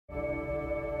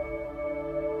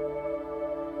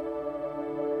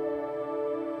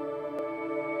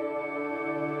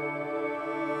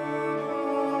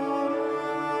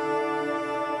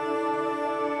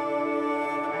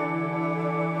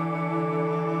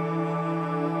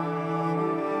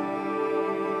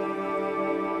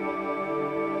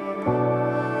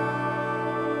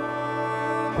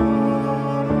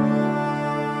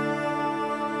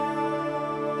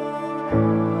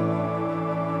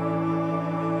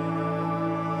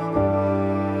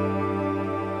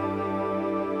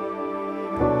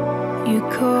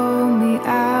call me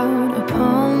out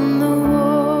upon the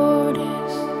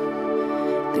waters,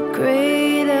 the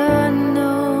great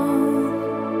unknown,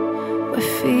 where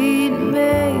feet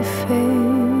may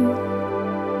fail.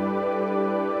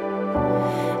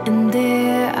 And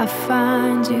there I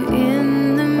find you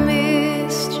in the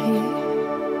mystery,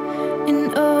 in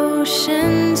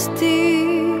oceans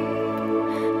deep,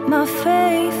 my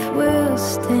faith will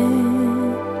stand.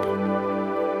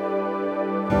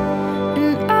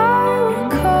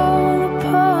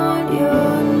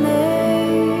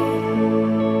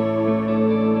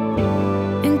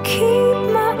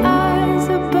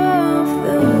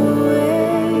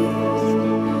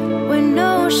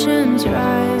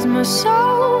 Rise, my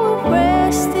soul will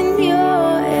rest in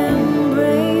your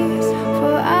embrace,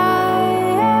 for I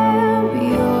am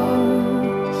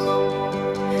yours.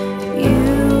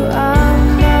 You are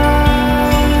mine.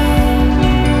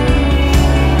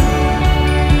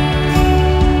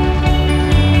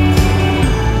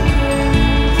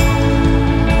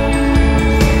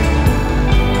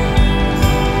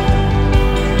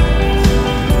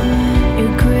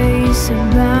 Your grace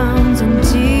abounds in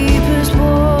deepest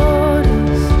waters.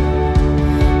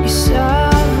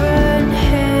 Sovereign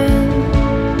hand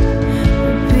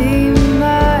will be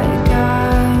my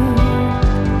guide.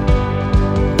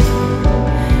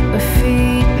 Where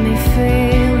feet may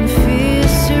fail and fear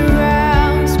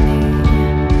surrounds me,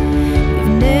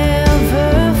 you've never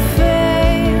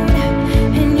failed,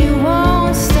 and you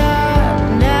won't stop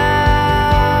now.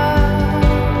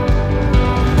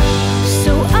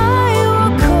 So I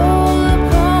will call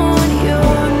upon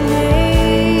your name.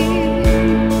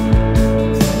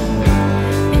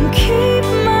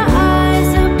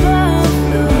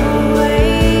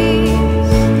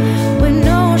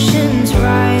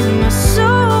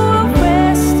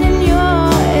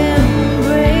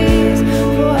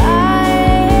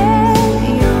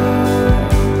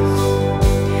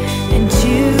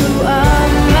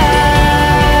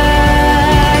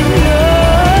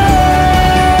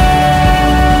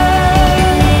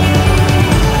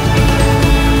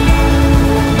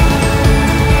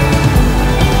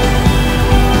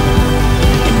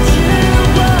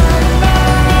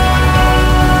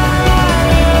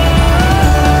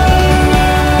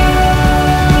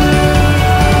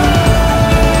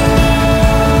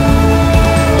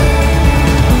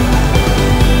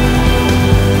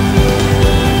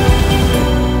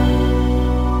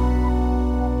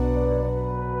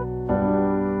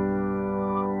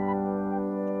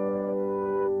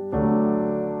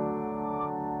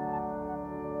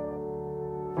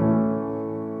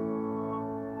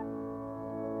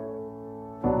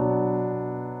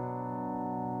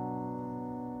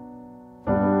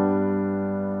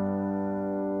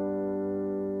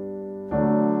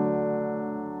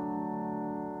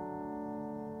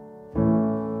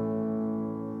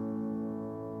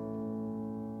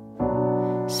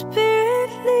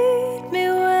 Spirit, lead me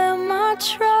where my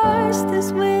trust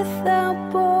is without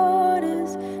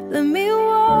borders. Let me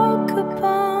walk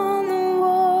upon the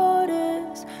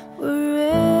waters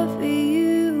wherever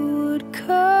you would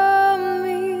call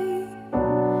me.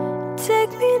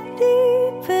 Take me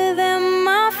deeper than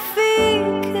my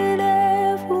feet could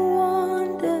ever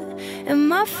wander, and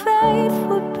my faith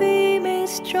will be made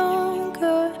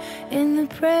stronger in the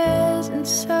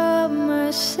presence of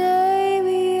my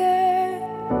Savior.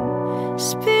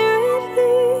 Spirit,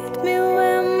 lead me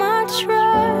where my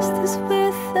trust is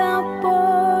without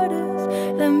borders.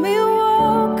 Let me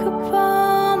walk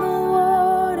upon the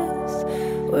waters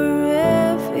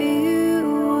wherever you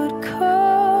would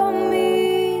call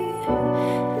me.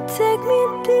 Take me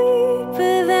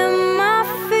deeper than my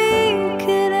feet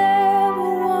could ever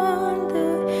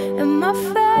wander, and my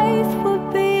faith will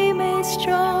be made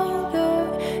stronger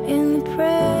in the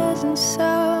presence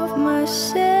of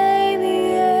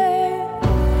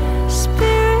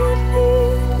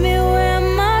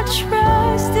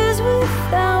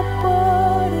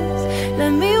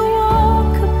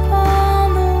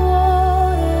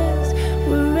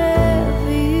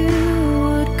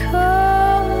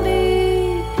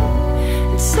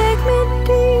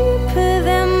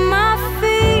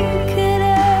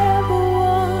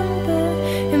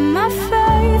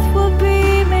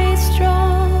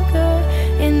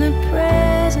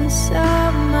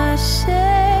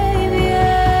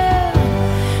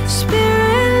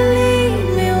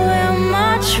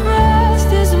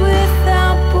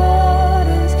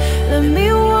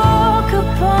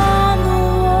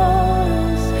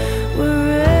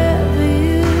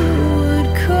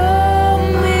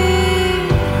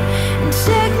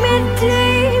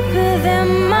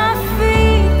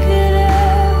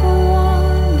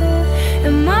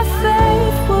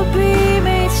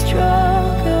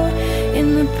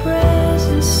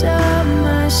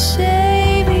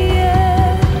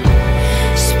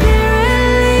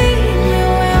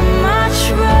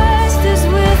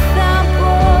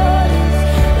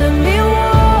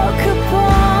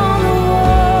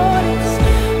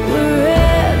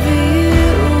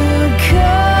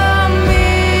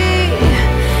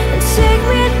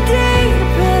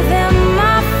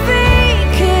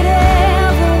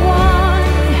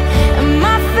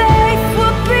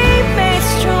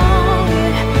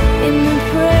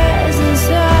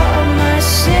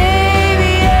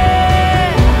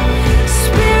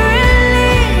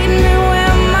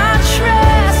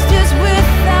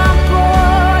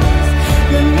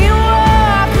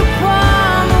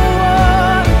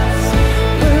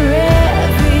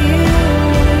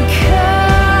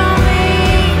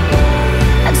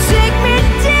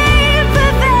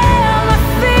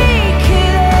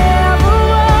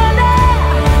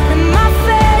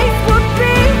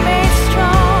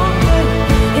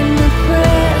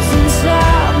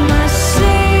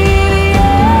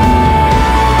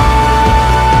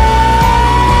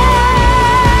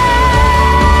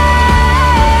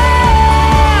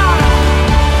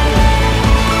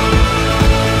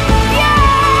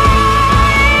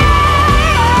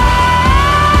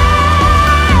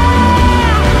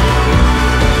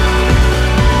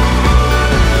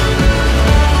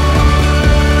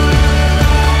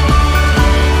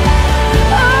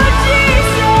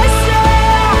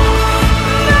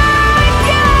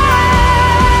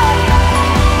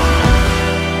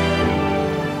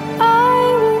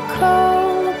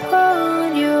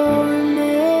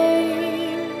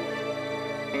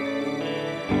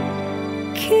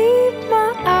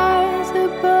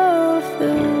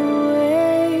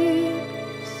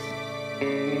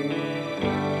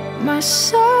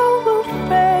soul will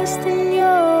rest in